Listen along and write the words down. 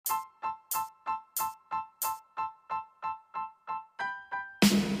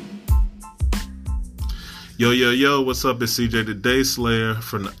Yo, what's up? It's CJ the Day Slayer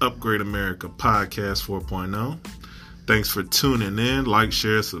from the Upgrade America Podcast 4.0. Thanks for tuning in. Like,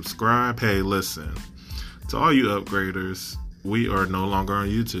 share, subscribe. Hey, listen, to all you upgraders, we are no longer on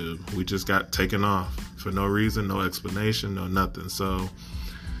YouTube. We just got taken off for no reason, no explanation, no nothing. So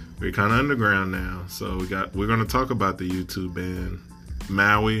we're kind of underground now. So we're going to talk about the YouTube ban.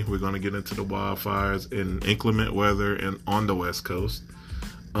 Maui, we're going to get into the wildfires in inclement weather and on the West Coast.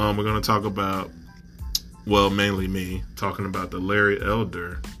 We're going to talk about, well, mainly me, talking about the Larry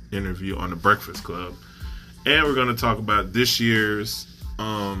Elder interview on the Breakfast Club. And we're going to talk about this year's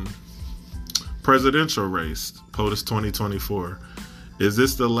presidential race, POTUS 2024. Is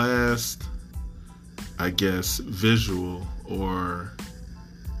this the last, I guess, visual or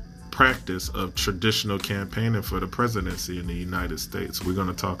practice of traditional campaigning for the presidency in the United States? We're going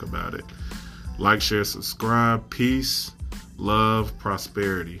to talk about it. Like, share, subscribe. Peace, love,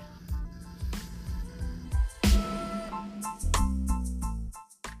 prosperity.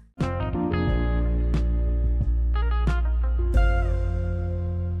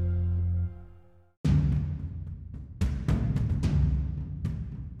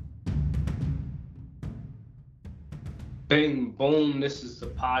 Bing, boom, this is the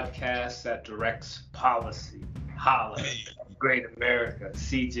podcast that directs policy. Holla, Great America.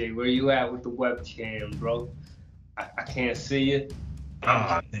 CJ, where you at with the webcam, bro? I can't see you.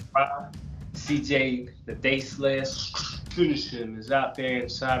 CJ, the Day Slayer, finish him, is out there in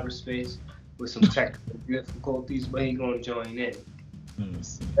cyberspace with some technical difficulties, but he's going to join in.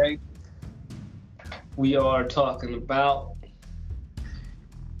 Okay? We are talking about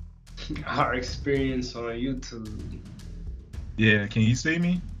our experience on YouTube. Yeah, can you see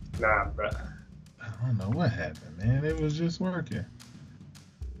me? Nah, bro. I don't know what happened, man. It was just working.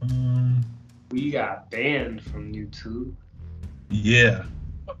 We got banned from YouTube. Yeah.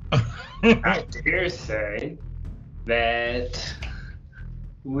 I dare say that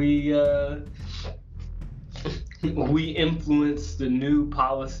we influenced the new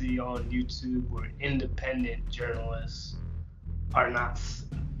policy on YouTube where independent journalists are not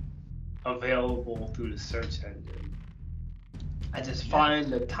available through the search engine. I just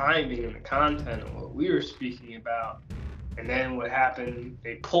find the timing and the content of what we were speaking about, and then what happened,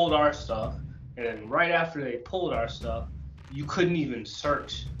 they pulled our stuff, and then right after they pulled our stuff, you couldn't even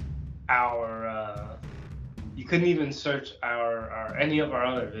search our any of our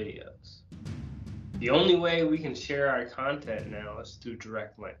other videos. The only way we can share our content now is through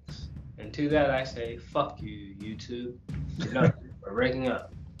direct links. And to that I say, fuck you, YouTube. No, we're breaking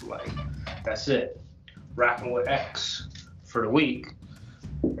up. Like, that's it. Rapping with X for the week,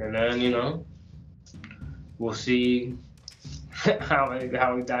 and then we'll see how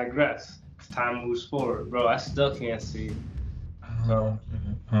we digress as time moves forward. Bro, I still can't see. So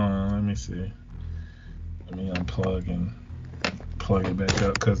hold on, let me see. Let me unplug and plug it back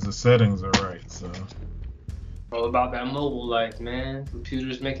up because the settings are right. So all about that mobile life, man.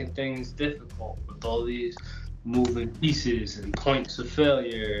 Computers making things difficult with all these moving pieces and points of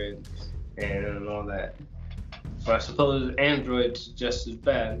failure and all that. But I suppose Android's just as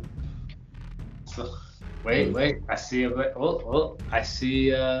bad. So, wait, I see I see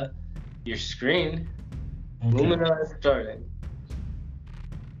your screen. Okay. Lumina is starting.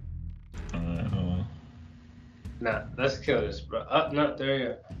 Alright, hold on. Nah, let's kill this, bro. No, there you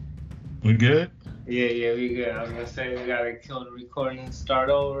are. We good? Yeah, we good. I was gonna say we gotta kill the recording and start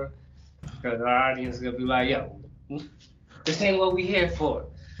over, because our audience is gonna be like, yo, this ain't what we here for.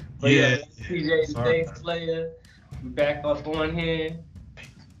 But yeah, CJ the Day Slayer. We back up on here.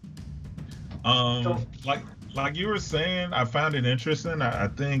 Like you were saying, I found it interesting. I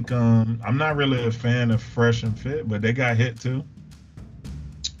think I'm not really a fan of Fresh and Fit, but they got hit too.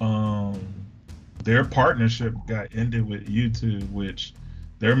 Their partnership got ended with YouTube, which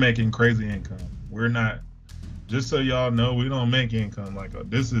they're making crazy income. We're not. Just so y'all know, we don't make income like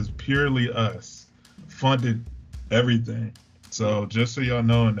that. This is purely us, funded everything. So just so y'all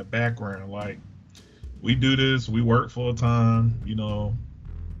know in the background, like, we do this, we work full time,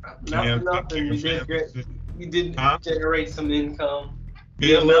 Nothing. You did generate some income.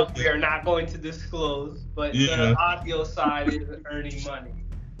 Yeah, we are not going to disclose, but the audio side is earning money.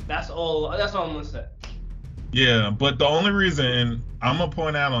 That's all I'm gonna say. Yeah, but the only reason I'm gonna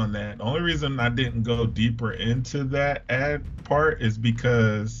point out on that, the only reason I didn't go deeper into that ad part is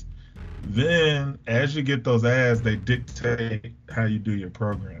because then as you get those ads, they dictate how you do your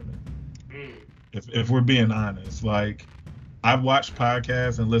programming. If we're being honest, like, I've watched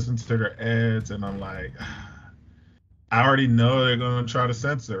podcasts and listened to their ads, and I'm like, I already know they're going to try to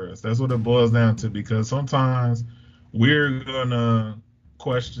censor us. That's what it boils down to, because sometimes we're going to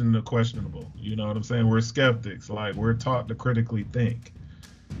question the questionable. You know what I'm saying? We're skeptics. Like, we're taught to critically think.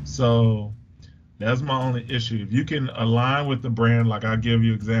 So that's my only issue. If you can align with the brand, like I'll give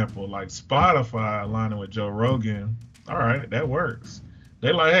you example, like Spotify aligning with Joe Rogan, all right, that works.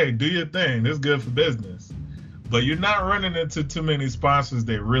 They're like, hey, do your thing. This is good for business. But you're not running into too many sponsors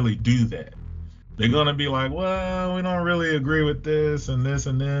that really do that. They're going to be like, well, we don't really agree with this and this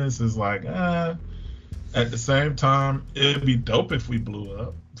and this. It's like, At the same time, it'd be dope if we blew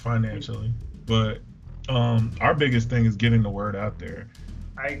up financially. But our biggest thing is getting the word out there.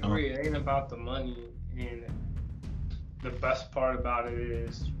 I agree. It ain't about the money. And the best part about it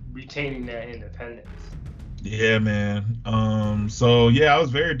is retaining that independence. Yeah, man. So, yeah, I was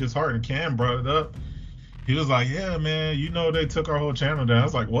very disheartened. Cam brought it up. He was like, yeah, man, you know they took our whole channel down. I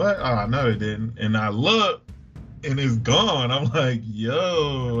was like, what? Oh, no, they didn't. And I looked, and it's gone. I'm like,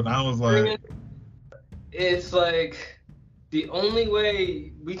 yo. And I was like... It's like the only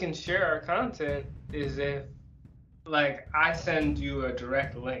way we can share our content is if, like, I send you a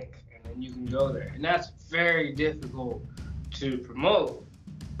direct link, and then you can go there. And that's very difficult to promote,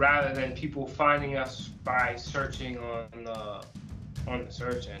 rather than people finding us by searching on the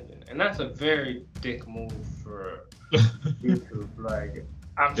search engine. And that's a very dick move for YouTube. Like,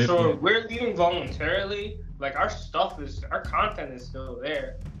 I'm sure we're leaving voluntarily. Like, our content is still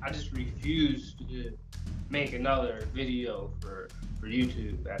there. I just refuse to make another video for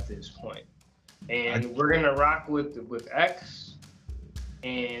YouTube at this point. And we're gonna rock with X.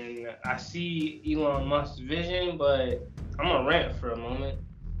 And I see Elon Musk's vision, but I'm gonna rant for a moment.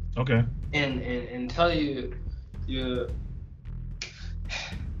 Okay. And tell you.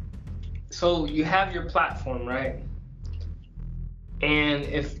 So you have your platform, right? And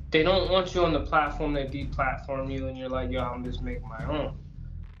if they don't want you on the platform, they deplatform you, and you're like, yo, I'm just making my own.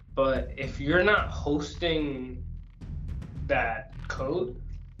 But if you're not hosting that code,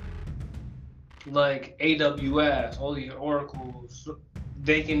 like AWS, all these oracles,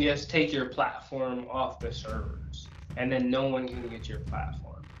 they can just take your platform off the servers, and then no one can get your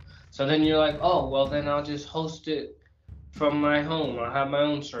platform. So then you're like, oh, well, then I'll just host it from my home. I'll have my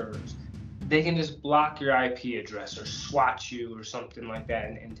own servers. They can just block your IP address or swat you or something like that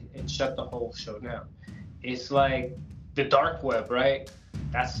and shut the whole show down. It's like the dark web, right?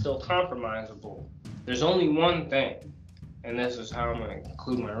 That's still compromisable. There's only one thing, and this is how I'm going to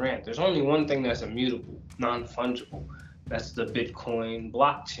conclude my rant. There's only one thing that's immutable, non-fungible. That's the Bitcoin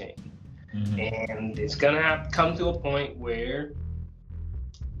blockchain. Mm-hmm. And it's going to have to come to a point where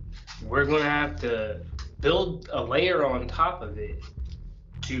we're going to have to build a layer on top of it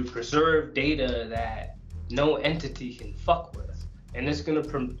to preserve data that no entity can fuck with. And it's going to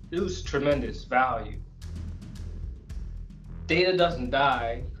produce tremendous value. Data doesn't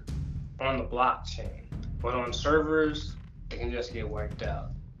die on the blockchain, but on servers, it can just get wiped out.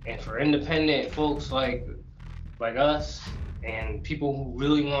 And for independent folks like us and people who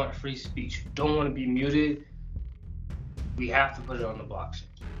really want free speech, who don't want to be muted, we have to put it on the blockchain.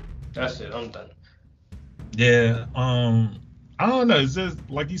 That's it. I'm done. Yeah. I don't know. It's just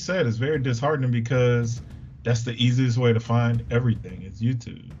like you said, it's very disheartening because that's the easiest way to find everything. It's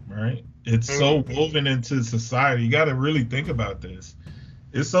YouTube, right? It's so woven into society. You got to really think about this.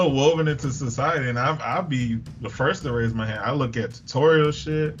 It's so woven into society, and I'll be the first to raise my hand. I look at tutorial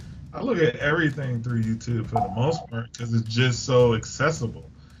shit. I look at everything through YouTube for the most part because it's just so accessible.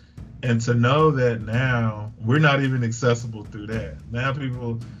 And to know that now we're not even accessible through that. Now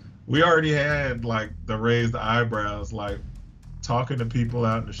we already had like the raised eyebrows, like talking to people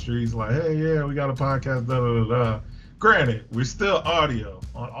out in the streets like, hey, yeah, we got a podcast, da da da da. Granted, we're still audio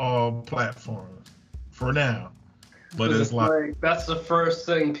on all platforms for now. But it's like that's the first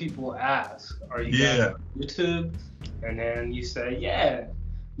thing people ask. Are you guys on YouTube? And then you say, yeah,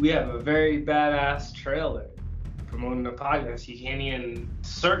 we have a very badass trailer promoting the podcast. You can't even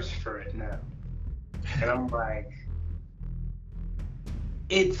search for it now. And I'm like,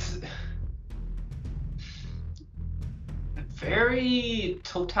 it's very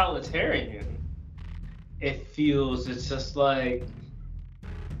totalitarian. It feels, it's just like,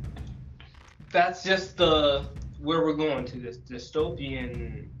 that's just where we're going to, this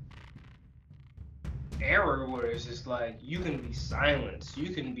dystopian era where it's just like, you can be silenced, you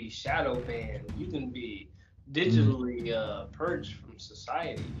can be shadow banned, you can be digitally purged from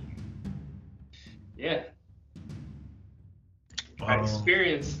society. Yeah. I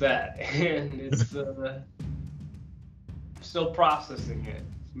experienced that, and it's still processing it,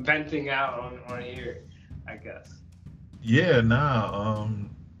 venting out on here, I guess. Yeah,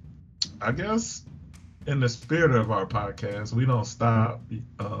 I guess in the spirit of our podcast, we don't stop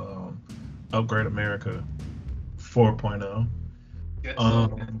Upgrade America 4.0. Good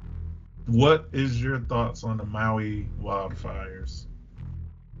slogan. What is your thoughts on the Maui wildfires?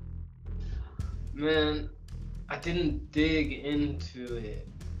 Man, I didn't dig into it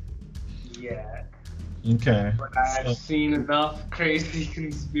yet, Okay. but I've So, seen enough crazy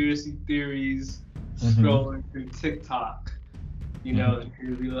conspiracy theories mhm, scrolling through TikTok, mhm,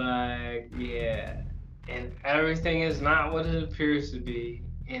 to be like, yeah, and everything is not what it appears to be.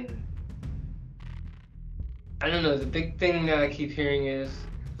 And I don't know, the big thing that I keep hearing is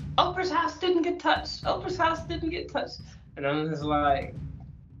Oprah's house didn't get touched. Oprah's house didn't get touched. And I'm just like,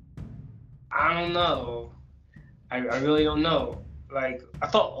 I don't know. I really don't know. Like, I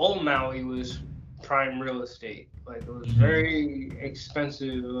thought old Maui was prime real estate. Like, it was mhm. very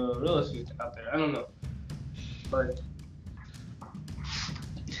expensive real estate out there. I don't know. But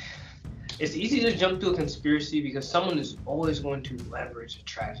it's easy to jump to a conspiracy because someone is always going to leverage a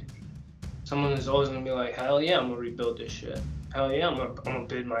tragedy. Someone is always going to be like, hell yeah, I'm going to rebuild this shit. Hell yeah, I'm gonna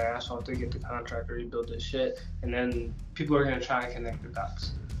bid my ass off to get the contract to rebuild this shit. And then people are going to try and connect the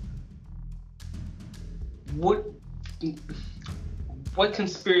dots. What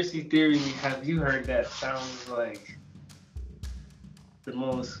conspiracy theory have you heard that sounds like the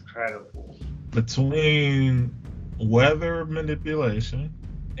most credible? Between weather manipulation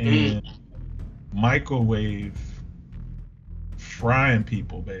and microwave frying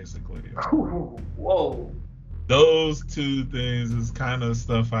people, basically. Whoa. Those two things is kind of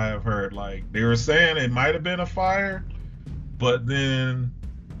stuff I have heard. Like, they were saying it might have been a fire, but then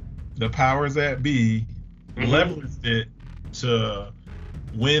the powers that be leveraged it to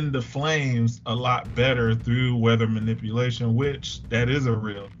win the flames a lot better through weather manipulation, which that is a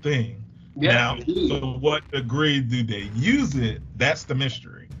real thing. Yes, Now, indeed. to what degree do they use it? That's the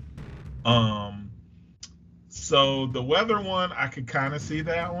mystery. So the weather one, I could kind of see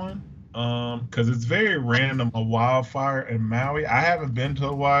that one, because it's very random. A wildfire in Maui. I haven't been to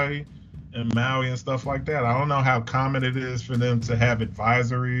Hawaii and Maui and stuff like that. I don't know how common it is for them to have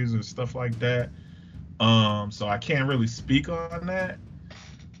advisories or stuff like that. So I can't really speak on that.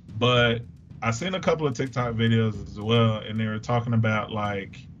 But I seen a couple of TikTok videos as well, and they were talking about,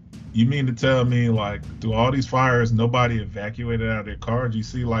 like, you mean to tell me, like, through all these fires, nobody evacuated out of their cars? You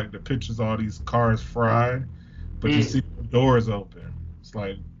see, like, the pictures of all these cars fried, but you see the doors open. It's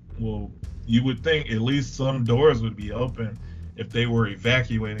like, well, you would think at least some doors would be open if they were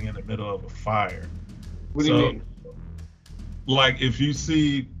evacuating in the middle of a fire. What do you mean? Like, if you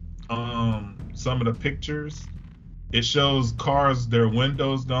see some of the pictures, it shows cars, their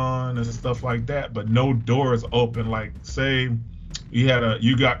windows gone and stuff like that, but no doors open. Like, say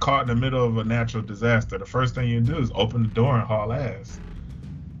you got caught in the middle of a natural disaster. The first thing you do is open the door and haul ass.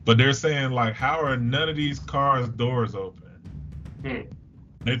 But they're saying, like, how are none of these cars' doors open?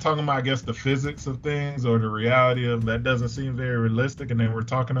 They're talking about, I guess, the physics of things or the reality of that doesn't seem very realistic. And then we're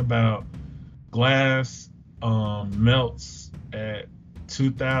talking about glass melts at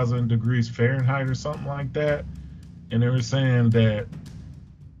 2,000 degrees Fahrenheit or something like that. And they were saying that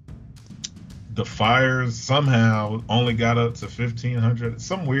the fires somehow only got up to 1,500,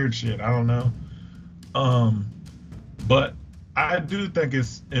 some weird shit. I don't know. But I do think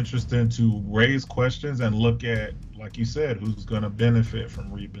it's interesting to raise questions and look at, like you said, who's going to benefit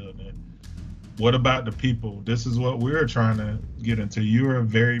from rebuilding. What about the people? This is what we're trying to get into. You are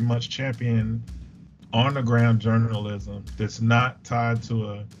very much champion on the ground journalism that's not tied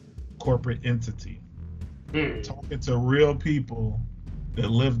to a corporate entity. Talking to real people that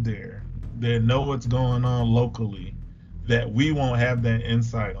live there, that know what's going on locally, that we won't have that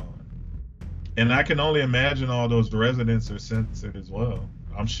insight on. And I can only imagine all those residents are censored as well,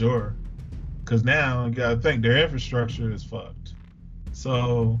 I'm sure. Because now you gotta think their infrastructure is fucked.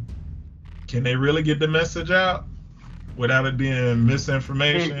 So can they really get the message out without it being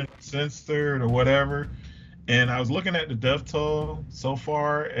misinformation, censored, or whatever? And I was looking at the death toll. So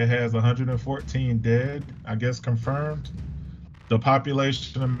far, it has 114 dead, I guess, confirmed. The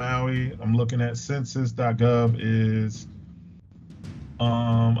population of Maui, I'm looking at census.gov, is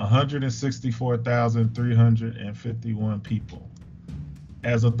 164,351 people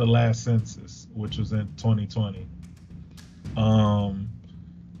as of the last census, which was in 2020.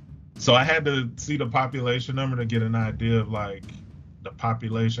 So I had to see the population number to get an idea of, like, the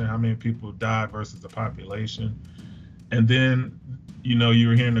population, how many people died versus the population. And then, you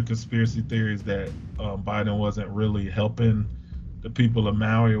were hearing the conspiracy theories that Biden wasn't really helping the people of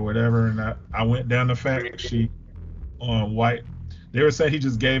Maui or whatever. And I went down the fact sheet on white. They were saying he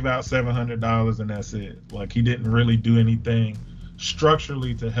just gave out $700 and that's it. Like, he didn't really do anything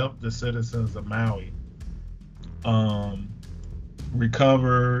structurally to help the citizens of Maui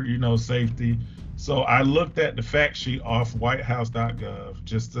recover, safety. So I looked at the fact sheet off whitehouse.gov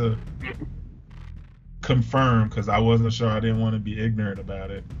just to confirm, because I wasn't sure. I didn't want to be ignorant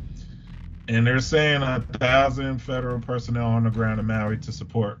about it. And they're saying 1,000 federal personnel on the ground in Maui to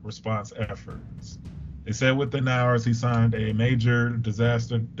support response efforts. They said within hours he signed a major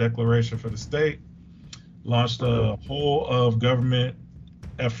disaster declaration for the state, launched a whole of government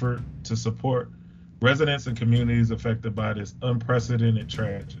effort to support residents and communities affected by this unprecedented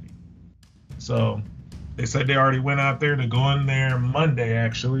tragedy. So they said they already went out there to go in there Monday,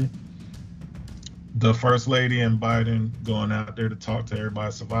 actually. The First Lady and Biden going out there to talk to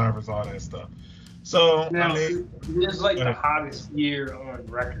everybody, survivors, all that stuff. So, now, I mean, it's like the hottest year on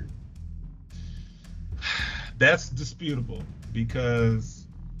record. That's disputable because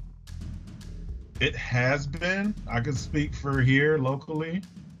it has been. I can speak for here locally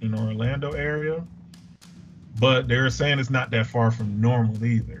in the Orlando area, but they're saying it's not that far from normal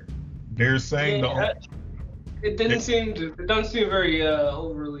either. They're saying it doesn't seem very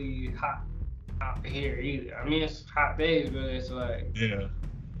overly hot out here either. I mean, it's hot days, but it's like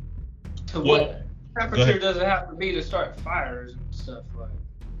what temperature does it have to be to start fires and stuff like?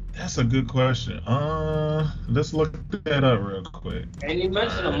 That's a good question. Let's look that up real quick. And you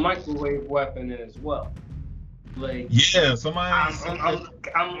mentioned a microwave weapon as well. Like, yeah, somebody.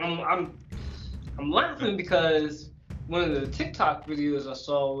 I'm laughing because one of the TikTok videos I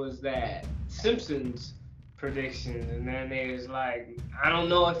saw was that Simpsons prediction, and then it was like, I don't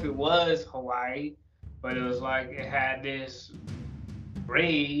know if it was Hawaii, but it was like it had this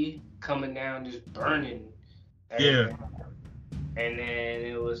ray coming down, just burning everything. Yeah. And then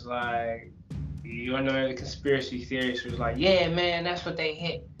it was like, you know, the conspiracy theorist was like, yeah, man, that's what they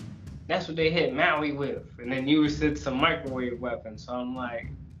hit Maui with. And then you said some microwave weapon. So I'm like,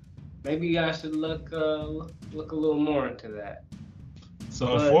 maybe you guys should look a little more into that.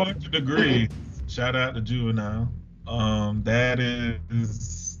 So 400 degrees. Shout out to Juvenile. That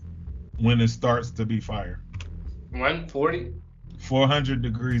is when it starts to be fire. 140? 400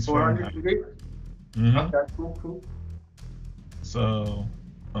 degrees 400 degrees? Mm-hmm. Okay, cool. So,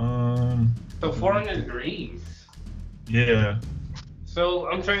 so 400 degrees. Yeah. So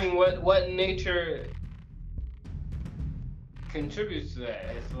I'm thinking, what in nature contributes to that?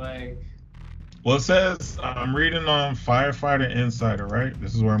 It's like. Well, it says, I'm reading on Firefighter Insider, right?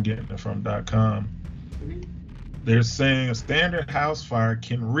 This is where I'm getting it from .com. Mm-hmm. They're saying a standard house fire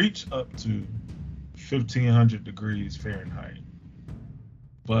can reach up to 1,500 degrees Fahrenheit.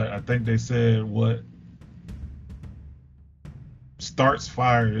 But I think they said what starts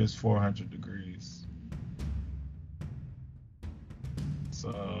fire is 400 degrees. So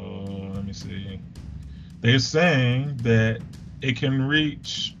let me see. They're saying that it can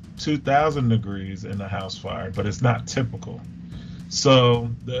reach 2,000 degrees in a house fire, but it's not typical. So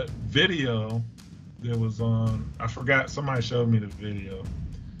the video that was on, I forgot, somebody showed me the video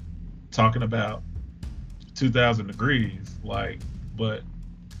talking about 2,000 degrees, like, but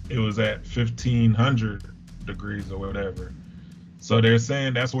it was at 1,500 degrees or whatever. So they're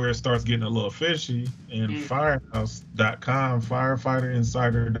saying that's where it starts getting a little fishy. And Firehouse.com,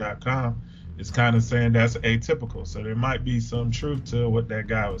 firefighterinsider.com, is kind of saying that's atypical. So there might be some truth to what that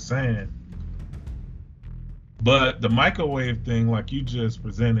guy was saying. But the microwave thing, like you just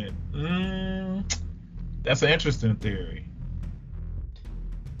presented, that's an interesting theory.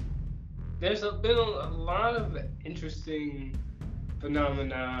 There's been a lot of interesting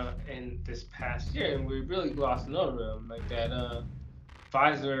phenomena in this past year, and we really glossed over them, like that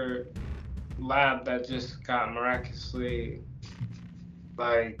Pfizer lab that just got miraculously,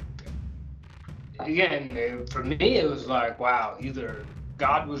 like, again, for me it was like, wow, either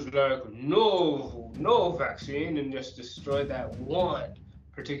God was like, no vaccine, and just destroyed that one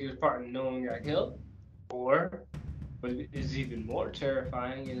particular part and no one got killed, or what is even more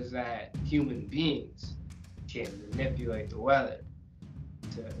terrifying is that human beings can manipulate the weather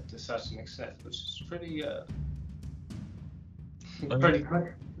to such an extent, which is pretty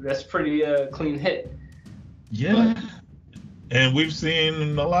that's pretty clean hit. Yeah. And we've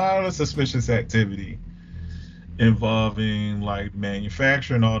seen a lot of suspicious activity involving like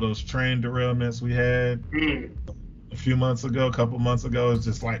manufacturing, all those train derailments we had a couple months ago. It's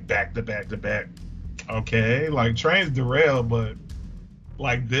just like back to back to back. Okay, like trains derail, but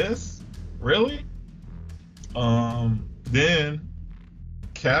like this, really? Then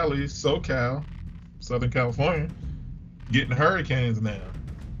Cali, SoCal, Southern California, getting hurricanes now.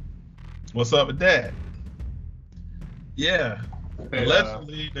 What's up with that? Yeah.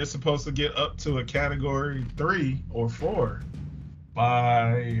 Allegedly, they're supposed to get up to a category 3 or 4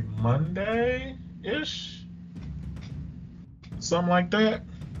 by Monday-ish. Something like that.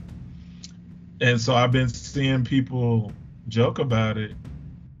 And so I've been seeing people joke about it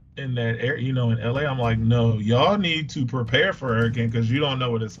in that area, in LA. I'm like, no, y'all need to prepare for a hurricane because you don't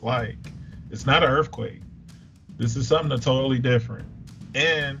know what it's like. It's not an earthquake. This is something totally different.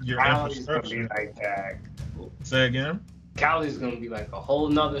 And your Cali's gonna be infrastructure. like that. Say again? Cali's gonna be like a whole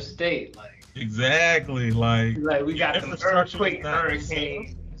nother state. Like Exactly. Like we got some earthquake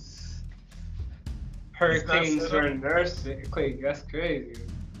hurricanes. Hurricanes during the earthquake. That's crazy.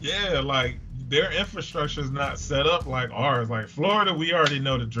 Yeah, like their infrastructure is not set up like ours. Like Florida, we already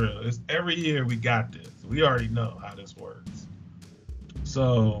know the drill. It's every year we got this. We already know how this works.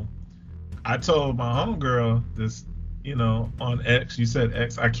 So I told my homegirl this, on X. You said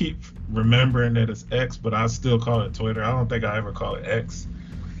X. I keep remembering that it's X, but I still call it Twitter. I don't think I ever call it X.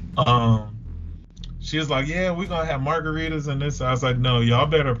 She was like, yeah, we're going to have margaritas and this. I was like, no, y'all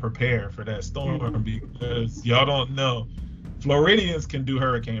better prepare for that storm because y'all don't know. Floridians can do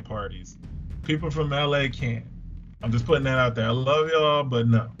hurricane parties. People from LA can't. I'm just putting that out there. I love y'all, but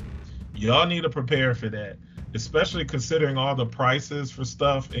no. Y'all need to prepare for that, especially considering all the prices for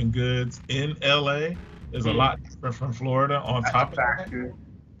stuff and goods in LA is a lot different from Florida on top of that.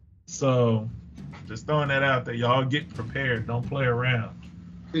 So just throwing that out there. Y'all get prepared. Don't play around.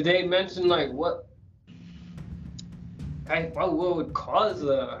 Did they mention like what would cause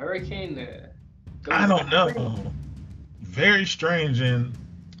a hurricane to go? I don't know. Very strange, and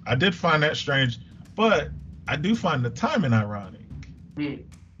I did find that strange, but I do find the timing ironic.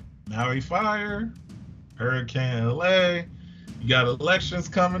 Maui fire, Hurricane LA, you got elections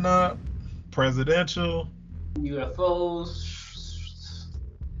coming up, presidential, UFOs.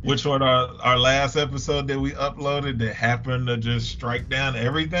 Which one our last episode that we uploaded that happened to just strike down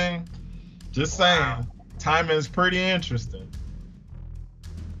everything? Just saying, timing is pretty interesting.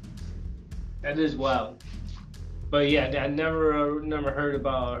 That is wild. But yeah, I never heard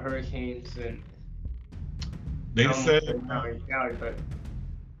about hurricanes and they said Cali, but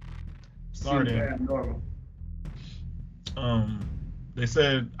sorry, normal. They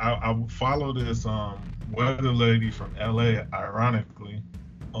said I follow this weather lady from LA, ironically,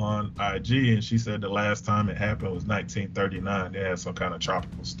 on IG, and she said the last time it happened was 1939. They had some kind of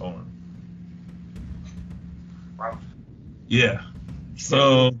tropical storm. Wow. Yeah.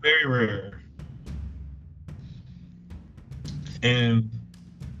 So very rare. And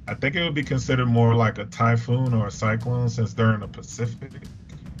I think it would be considered more like a typhoon or a cyclone since they're in the Pacific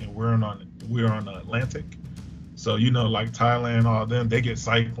and we're on the Atlantic. So like Thailand, all them, they get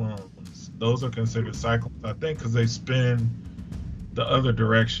cyclones. Those are considered cyclones, I think, because they spin the other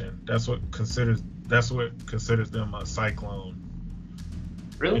direction. That's what considers them a cyclone.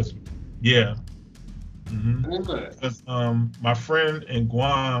 Really? Yeah. Because my friend in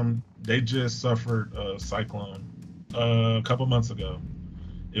Guam, they just suffered a cyclone a couple months ago.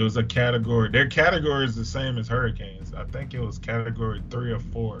 It was a category. Their category is the same as hurricanes. I think it was category 3 or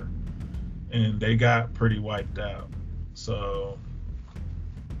 4, and they got pretty wiped out. So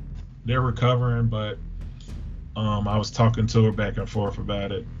they're recovering, but I was talking to her back and forth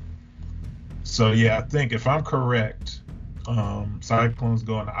about it. So yeah, I think if I'm correct, cyclones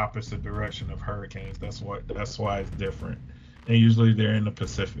go in the opposite direction of hurricanes. That's why it's different. And usually they're in the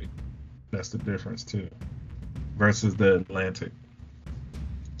Pacific. That's the difference too, versus the Atlantic.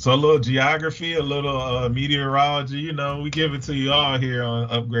 So a little geography, a little meteorology. We give it to you all here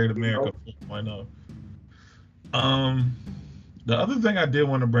on Upgrade America 4.0. The other thing I did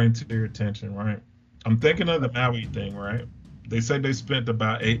want to bring to your attention, right? I'm thinking of the Maui thing, right? They said they spent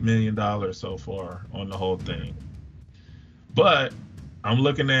about $8 million so far on the whole thing. But I'm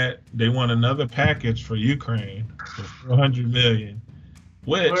looking at, they want another package for Ukraine for $400 million,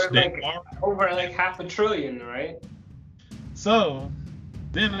 which over like $500 billion, right? So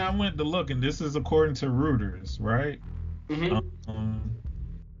then I went to look, and this is according to Reuters, right?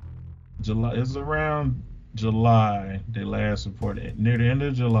 July is around July. They last reported near the end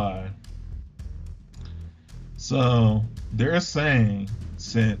of July. So they're saying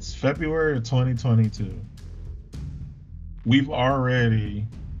since February of 2022, we've already,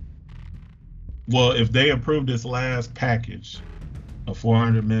 if they approve this last package of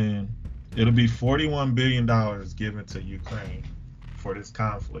 $400 million, it'll be $41 billion given to Ukraine for this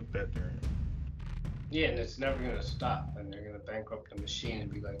conflict that they're in. Yeah, and it's never going to stop, and they're going to bankrupt the machine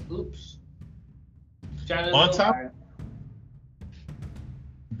and be like, oops. On top,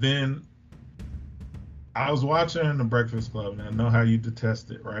 then I was watching The Breakfast Club, and I know how you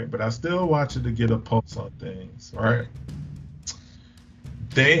detest it, right? But I still watch it to get a pulse on things, right?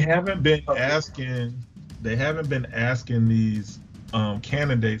 They haven't been asking these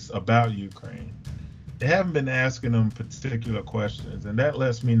candidates about Ukraine. they haven't been asking them particular questions, and that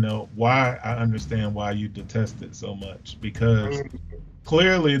lets me know why I understand why you detest it so much, because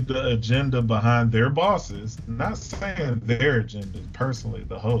clearly the agenda behind their bosses, not saying their agenda personally,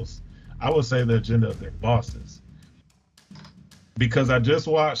 the host, I would say the agenda of their bosses. Because I just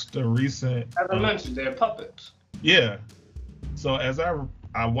watched a recent. As I mentioned, they're puppets. Yeah. So as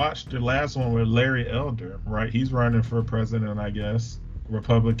I watched the last one with Larry Elder, right? He's running for president, I guess,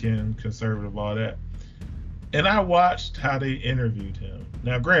 Republican, conservative, all that. And I watched how they interviewed him.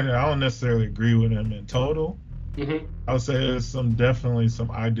 Now, granted, I don't necessarily agree with him in total. Mm-hmm. I would say there's definitely some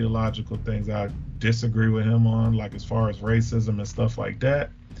ideological things I disagree with him on, like as far as racism and stuff like that.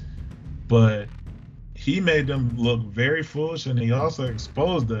 But he made them look very foolish, and he also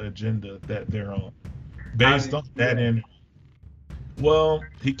exposed the agenda that they're on based on that interview. Well,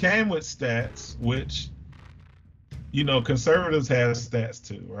 he came with stats, which, you know, conservatives have stats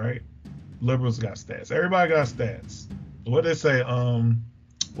too, right? Liberals got stats. Everybody got stats. What they say?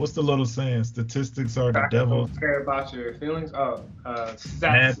 What's the little saying? Statistics are the devil. Don't care about your feelings. Stats.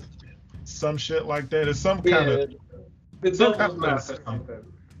 Mad, some shit like that. It's some kind of. The devil's math or something.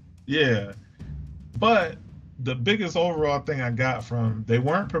 Yeah, but the biggest overall thing I got from, they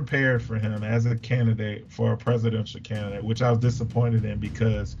weren't prepared for him as a candidate, for a presidential candidate, which I was disappointed in,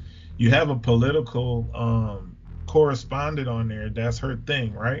 because you have a political correspondent on there. That's her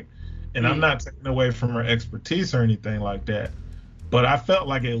thing, right? And I'm not taking away from her expertise or anything like that, but I felt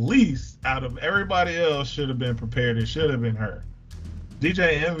like at least out of everybody else should have been prepared, it should have been her.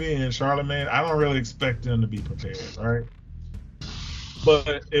 DJ Envy and Charlamagne, I don't really expect them to be prepared, right?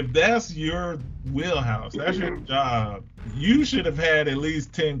 But if that's your wheelhouse, that's your job, you should have had at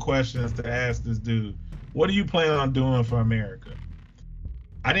least 10 questions to ask this dude. What do you plan on doing for America?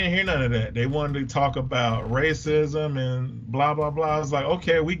 I didn't hear none of that. They wanted to talk about racism and blah, blah, blah. I was like,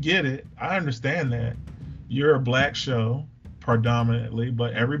 okay, we get it. I understand that. You're a black show predominantly,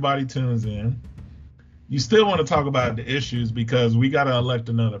 but everybody tunes in. You still want to talk about the issues because we got to elect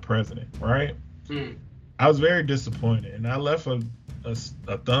another president, right? I was very disappointed, and I left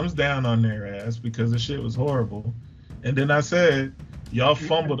a thumbs down on their ass because the shit was horrible. And then I said, y'all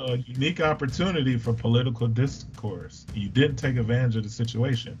fumbled a unique opportunity for political discourse. You didn't take advantage of the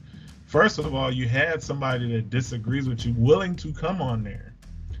situation. First of all, you had somebody that disagrees with you willing to come on there.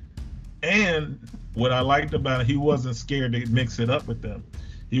 And what I liked about it, he wasn't scared to mix it up with them.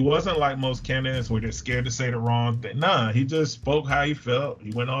 He wasn't like most candidates where they're scared to say the wrong thing. Nah, he just spoke how he felt.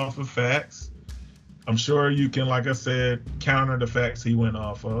 He went off of facts. I'm sure you can, like I said, counter the facts he went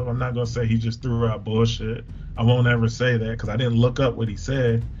off of. I'm not going to say he just threw out bullshit. I won't ever say that because I didn't look up what he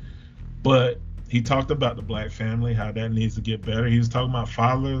said. But he talked about the black family, how that needs to get better. He was talking about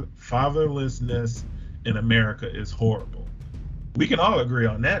fatherlessness in America is horrible. We can all agree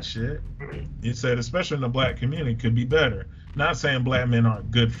on that shit. He said, especially in the black community, could be better. Not saying black men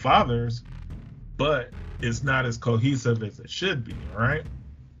aren't good fathers, but it's not as cohesive as it should be, right?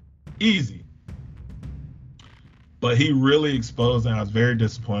 Easy. But he really exposed, and I was very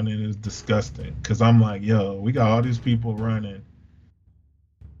disappointed. It was disgusting because I'm like, yo, we got all these people running.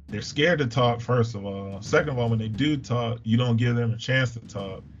 They're scared to talk, first of all. Second of all, when they do talk, you don't give them a chance to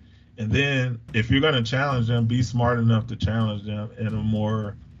talk. And then if you're going to challenge them, be smart enough to challenge them in a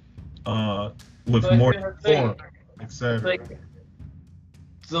more, with but more form, etc. Like,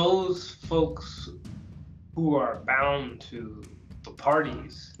 those folks who are bound to the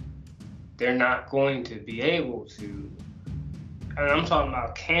parties, they're not going to be able to, and I'm talking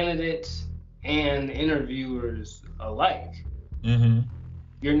about candidates and interviewers alike. Mm-hmm.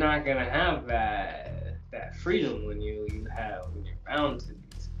 You're not gonna have that freedom when you're bound to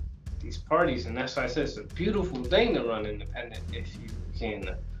these parties, and that's why I said it's a beautiful thing to run independent if you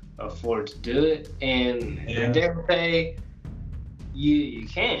can afford to do it. And I dare say you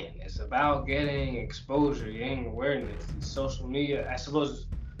can. It's about getting exposure, getting awareness. And social media, I suppose.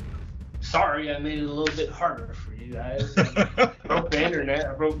 Sorry, I made it a little bit harder for you guys. I broke the internet.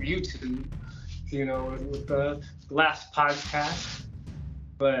 I broke YouTube, with the last podcast.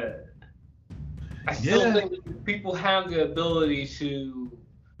 But I still think people have the ability to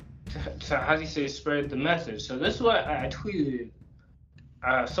how do you say, spread the message. So this is what I tweeted.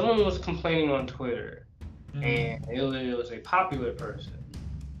 Someone was complaining on Twitter, and it was a popular person.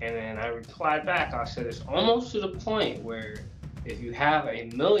 And then I replied back. I said, it's almost to the point where if you have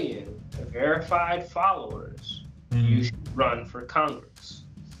 1 million verified followers, you should run for Congress.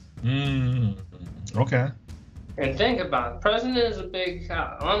 Okay. And think about it. President is a big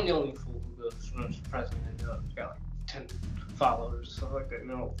cow. I'm the only fool who runs for president. Got like 10 followers, stuff like that.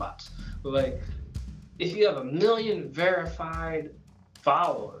 No bots. But like, if you have 1 million verified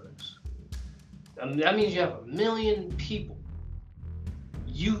followers, that means you have 1 million people.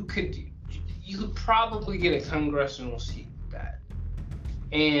 You could probably get a congressional seat with that.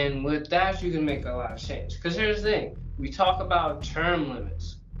 And with that, you can make a lot of change. Because here's the thing. We talk about term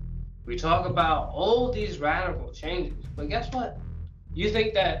limits. We talk about all these radical changes. But guess what? You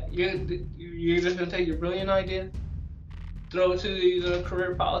think that you're just going to take your brilliant idea, throw it to these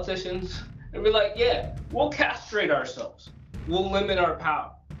career politicians, and be like, yeah, we'll castrate ourselves. We'll limit our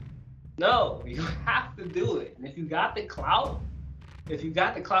power. No, you have to do it. And if you got the clout, it's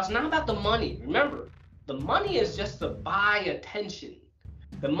not about the money. Remember, the money is just to buy attention.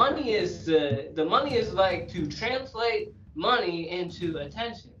 The money is like to translate money into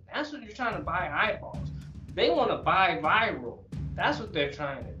attention. That's what you're trying to buy eyeballs. They want to buy viral. That's what they're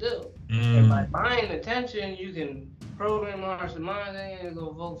trying to do. And by buying attention, you can program ours and mine and go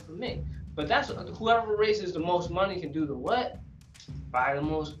vote for me. But that's whoever raises the most money can do the what? Buy the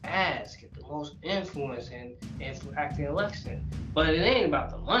most ads, get the most influence and impact the election. But it ain't about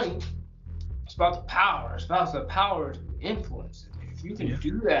the money. It's about the power. It's about the power to influence. If you can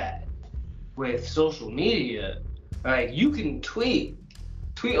do that with social media, like you can tweet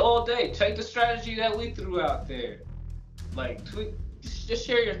all day. Take the strategy that we threw out there. Like tweet, just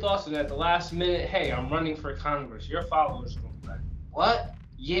share your thoughts, and at the last minute, hey, I'm running for Congress. Your followers will be like, what?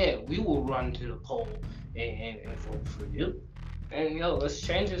 Yeah, we will run to the poll and vote for you. And let's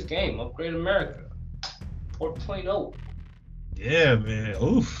change this game. Upgrade America 4.0. Yeah, man.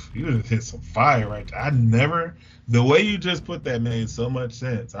 Oof, you just hit some fire right there. The way you just put that made so much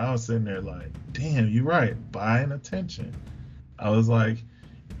sense. I was sitting there like, damn, you're right. Buying attention. I was like,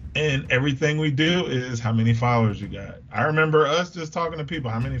 and everything we do is how many followers you got. I remember us just talking to people,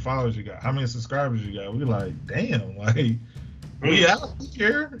 how many followers you got, how many subscribers you got. We like, damn, like, we out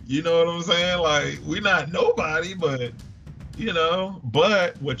here. You know what I'm saying? Like, we not nobody, but,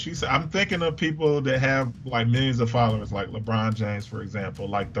 but what you said, I'm thinking of people that have like millions of followers, like LeBron James, for example,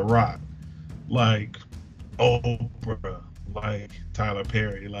 like The Rock, like Oprah, like Tyler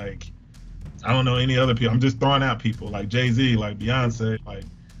Perry, like, I don't know any other people. I'm just throwing out people like Jay-Z, like Beyonce, like.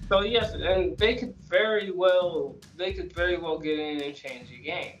 So yes, and they could very well get in and change the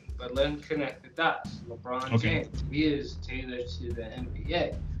game. But let's connect the dots. LeBron James, he is tailored to the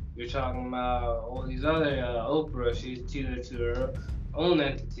NBA. You're talking about all these other Oprah, she's tailored to her own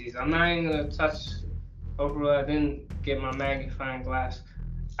entities. I'm not even gonna touch Oprah. I didn't get my magnifying glass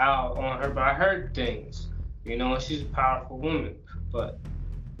out on her, but I heard things. She's a powerful woman. But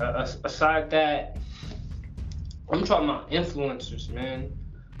aside that, I'm talking about influencers, man.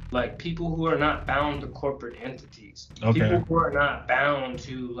 Like people who are not bound to corporate entities. Okay. People who are not bound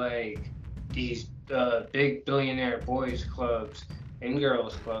to like these big billionaire boys clubs and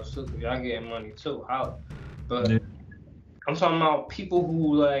girls clubs too. Y'all getting money too. How? But yeah. I'm talking about people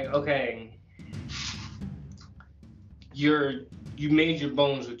who like, okay, you made your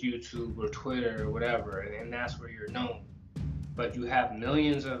bones with YouTube or Twitter or whatever, and that's where you're known. But you have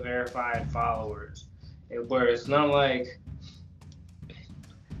millions of verified followers, where it's not like.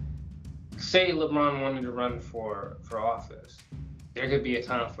 Say LeBron wanted to run for office, there could be a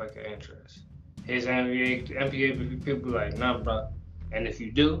conflict of interest. His NBA people be like, nah, bro. And if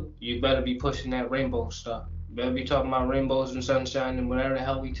you do, you better be pushing that rainbow stuff. You better be talking about rainbows and sunshine and whatever the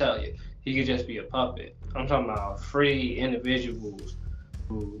hell we tell you. He could just be a puppet. I'm talking about free individuals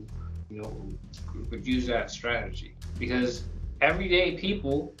who could use that strategy. Because everyday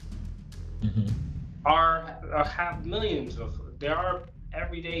people have millions of. There are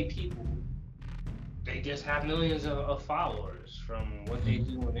everyday people. They just have millions of followers from what they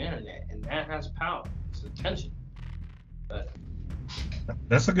do on the internet, and that has power. It's attention. But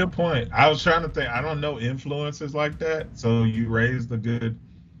that's a good point. I was trying to think. I don't know influencers like that, so you raised a good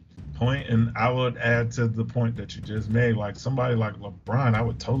point, and I would add to the point that you just made. Like somebody like LeBron, I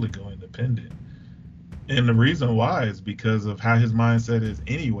would totally go independent, and the reason why is because of how his mindset is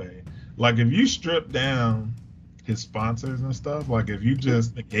anyway. Like if you strip down his sponsors and stuff, like if you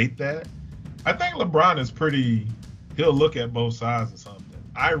just negate that. I think LeBron is he'll look at both sides or something.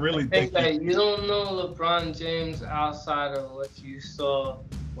 I really think that you don't know LeBron James outside of what you saw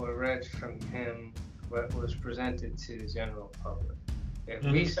or read from him, what was presented to the general public. If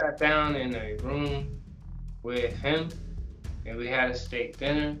we sat down in a room with him and we had a steak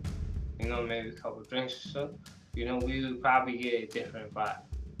dinner, maybe a couple drinks or so, we would probably get a different vibe.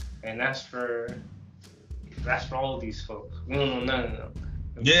 And that's for all these folks. We don't know none of them.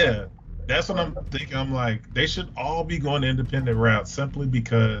 Yeah. That's what I'm thinking. I'm like, they should all be going the independent route simply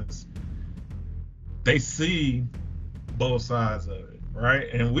because they see both sides of it, right?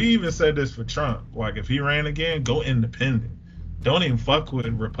 And we even said this for Trump. Like, if he ran again, go independent. don't even fuck with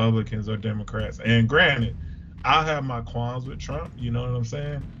Republicans or Democrats. And granted, I'll have my qualms with Trump, you know what I'm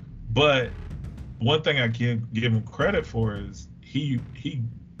saying? But one thing I can give him credit for is he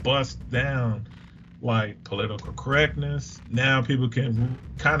busts down like political correctness. Now people can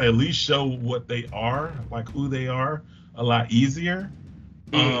kind of at least show what they are, like who they are, a lot easier.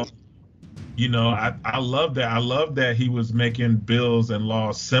 You know, I love that. I love that he was making bills and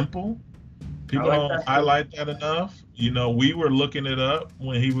laws simple. People like don't that. highlight that enough. You know, we were looking it up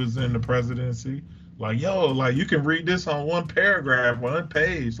when he was in the presidency. Like, yo, like you can read this on one paragraph, one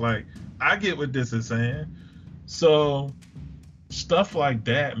page. Like, I get what this is saying. So stuff like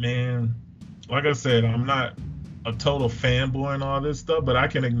that, man. Like I said, I'm not a total fanboy and all this stuff, but I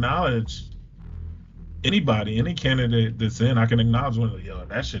can acknowledge anybody, any candidate that's in, I can acknowledge one of the, yo,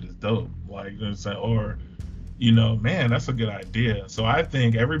 that shit is dope. Like, you know what I'm saying? Or, you know, man, that's a good idea. So I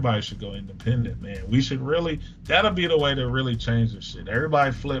think everybody should go independent, man. We should really, that'll be the way to really change this shit.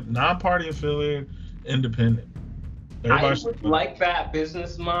 Everybody flip non-party affiliated, independent. Everybody would like that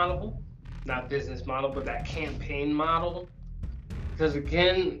business model, not business model, but that campaign model. Because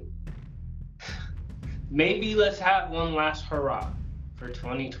again, maybe let's have one last hurrah for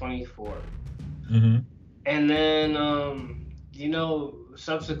 2024. Mm-hmm. And then, you know,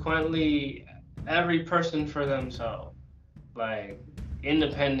 subsequently, every person for themselves, like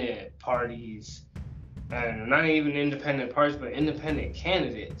independent parties, and not even independent parties, but independent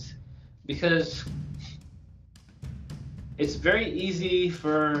candidates, because it's very easy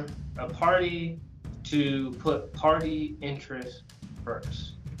for a party to put party interest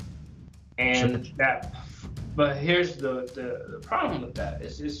first, and Sure. that. But here's the problem with that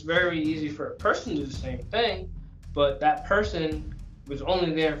is it's very easy for a person to do the same thing, but that person was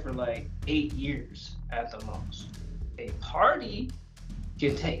only there for like 8 years at the most. A party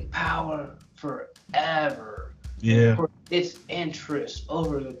can take power forever. Yeah. For its interest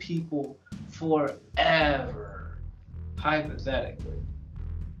over the people forever, hypothetically.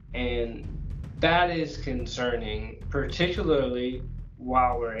 And that is concerning, particularly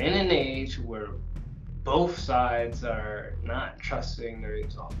while we're in an age where both sides are not trusting the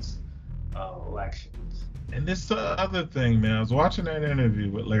results of elections. And this other thing, man, I was watching that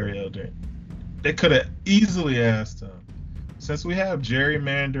interview with Larry Elder. They could have easily asked him, since we have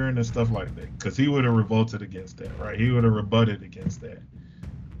gerrymandering and stuff like that, because he would have revolted against that, right? He would have rebutted against that.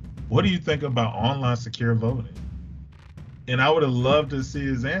 What do you think about online secure voting? And I would have loved to see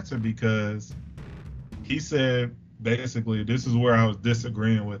his answer, because he said, basically, this is where I was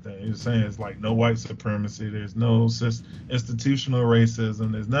disagreeing with him. He was saying it's like no white supremacy, there's no institutional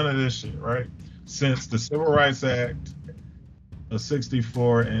racism, there's none of this shit, right? Since the Civil Rights Act of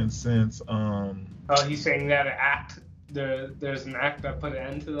 '64, and since Oh, he's saying that there's an act that put an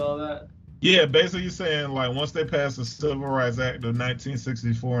end to all that? Yeah, basically he's saying like once they passed the Civil Rights Act of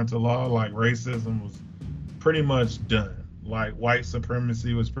 1964 into law, like racism was pretty much done. Like white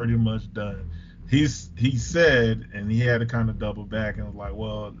supremacy was pretty much done. He said, and he had to kind of double back and was like,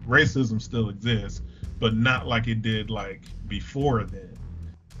 well, racism still exists, but not like it did like before then.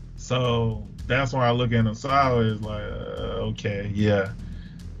 So that's why I look at him. So I was like, okay, yeah.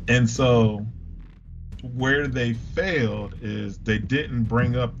 And so where they failed is they didn't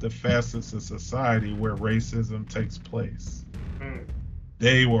bring up the facets of society where racism takes place.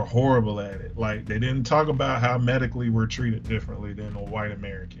 They were horrible at it. Like, they didn't talk about how medically we're treated differently than a white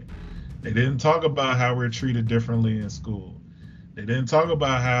American. They didn't talk about how we're treated differently in school. They didn't talk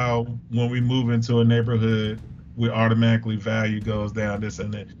about how when we move into a neighborhood, we automatically value goes down, this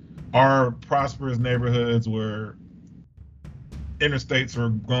and that. Our prosperous neighborhoods where interstates were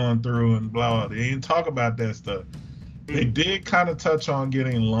going through and blah, blah. They didn't talk about that stuff. They did kind of touch on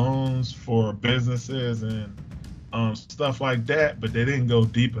getting loans for businesses and stuff like that, but they didn't go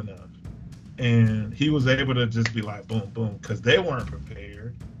deep enough. And he was able to just be like, boom, boom, because they weren't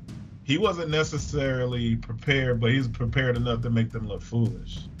prepared. He wasn't necessarily prepared, but he's prepared enough to make them look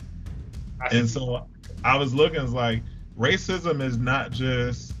foolish. And so I was looking, it's like, racism is not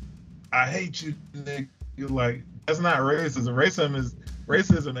just, I hate you, nigga. Like, that's not racism.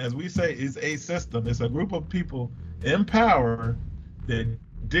 Racism, as we say, is a system. It's a group of people in power that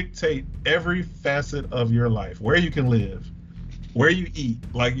dictate every facet of your life, where you can live, where you eat.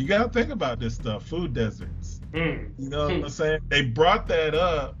 Like, you gotta think about this stuff. Food deserts. You know what I'm saying? They brought that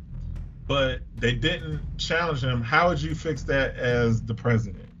up, but they didn't challenge him. How would you fix that as the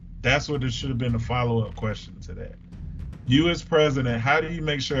president? That's what it should have been a follow-up question to that. You as president, how do you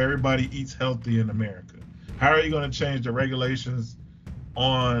make sure everybody eats healthy in America? How are you going to change the regulations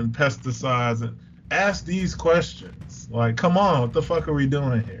on pesticides? And ask these questions. Like, come on, what the fuck are we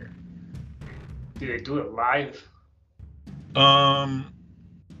doing here? Do they do it live? Yeah,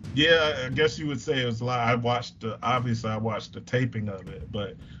 I guess you would say it was live. Obviously I watched the taping of it,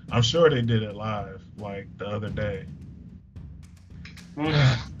 but I'm sure they did it live like the other day.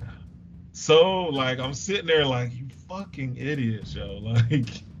 So like I'm sitting there like you fucking idiots, yo.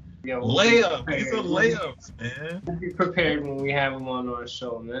 Like Yeah, layup. These are layups, man. We'll be prepared when we have them on our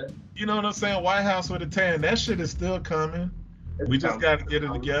show, man. You know what I'm saying? White House with a tan. That shit is still coming. We just got to get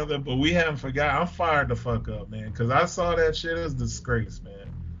it together, but we haven't forgot. I'm fired the fuck up, man, because I saw that shit as disgrace, man.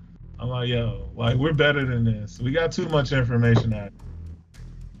 I'm like, yo, like we're better than this. We got too much information out.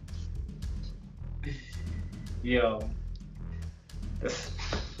 Yo,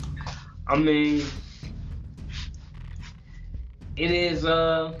 I mean, it is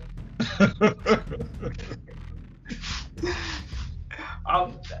I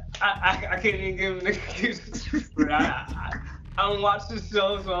can't even give an excuse. I don't watch the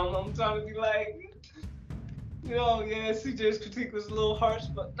show, so I'm trying to be like, you know, yeah, CJ's critique was a little harsh,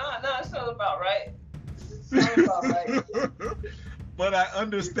 but nah, it sounds about right. But I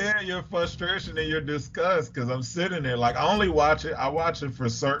understand your frustration and your disgust because I'm sitting there like I only watch it. I watch it for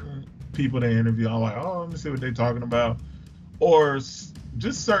certain people they interview. I'm like, oh, let me see what they're talking about, or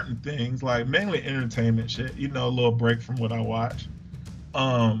just certain things like mainly entertainment shit. You know, a little break from what I watch.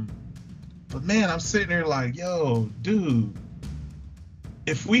 But man, I'm sitting there like, yo, dude,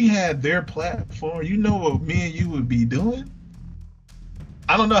 if we had their platform, you know what me and you would be doing?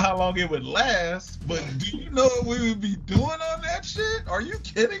 I don't know how long it would last, but do you know what we would be doing on that shit? Are you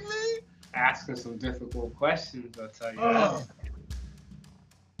kidding me? Asking some difficult questions, I'll tell you that.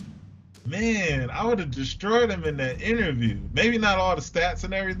 Man, I would have destroyed him in that interview. Maybe not all the stats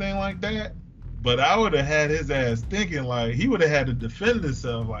and everything like that, but I would have had his ass thinking like he would have had to defend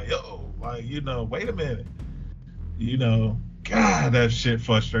himself like, yo, like, you know, wait a minute. You know, God, that shit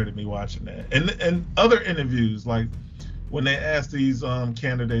frustrated me watching that. And other interviews, like when they ask these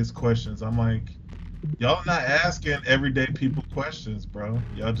candidates questions, I'm like, y'all not asking everyday people questions, bro.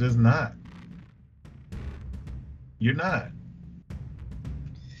 Y'all just not. You're not.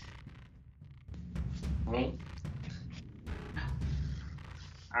 Well,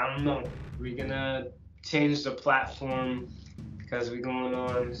 I don't know. We're gonna change the platform because we're going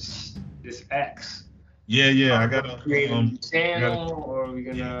on this X. Yeah, I gotta create a channel, or are we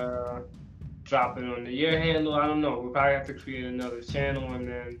gonna drop it on the year handle? I don't know. We'll probably have to create another channel and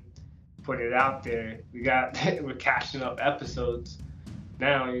then put it out there. We're catching up episodes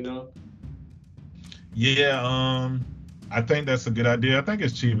now, you know. Yeah, I think that's a good idea. I think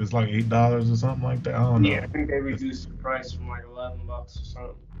it's cheap. It's like $8 or something like that. I don't know. Yeah, I think they reduced the price from like $11 or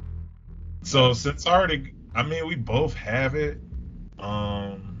something. So since we both have it.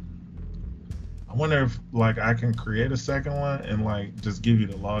 I wonder if like I can create a second one and like just give you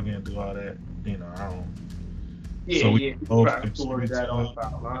the login, do all that. You know, I don't. Yeah, so we both can sort that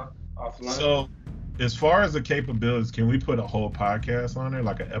offline. So, as far as the capabilities, can we put a whole podcast on there,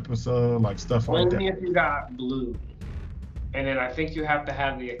 like an episode, like stuff like that? Only if you got Blue. And then I think you have to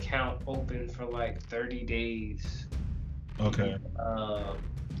have the account open for like 30 days. Okay. How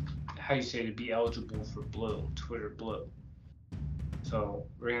you say to be eligible for Blue, Twitter Blue. So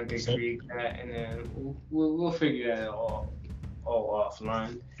we're gonna create that, and then we'll figure that all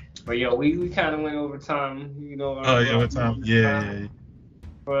offline. But yo, we kind of went over time, you know. Over time. Yeah.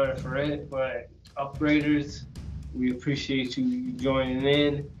 For it, but upgraders, we appreciate you joining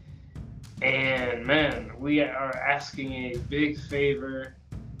in. And man, we are asking a big favor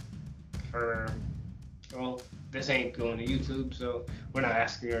for, well, this ain't going to YouTube, so we're not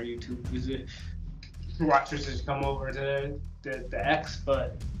asking our YouTube watchers to come over to the X,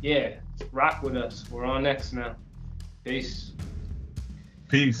 but yeah, rock with us. We're on X now. Peace.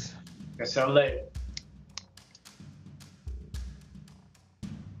 Catch y'all later.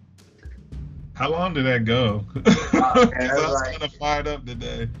 How long did that go? I was kind of fired up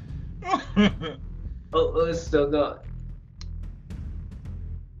today. Oh, it's still going.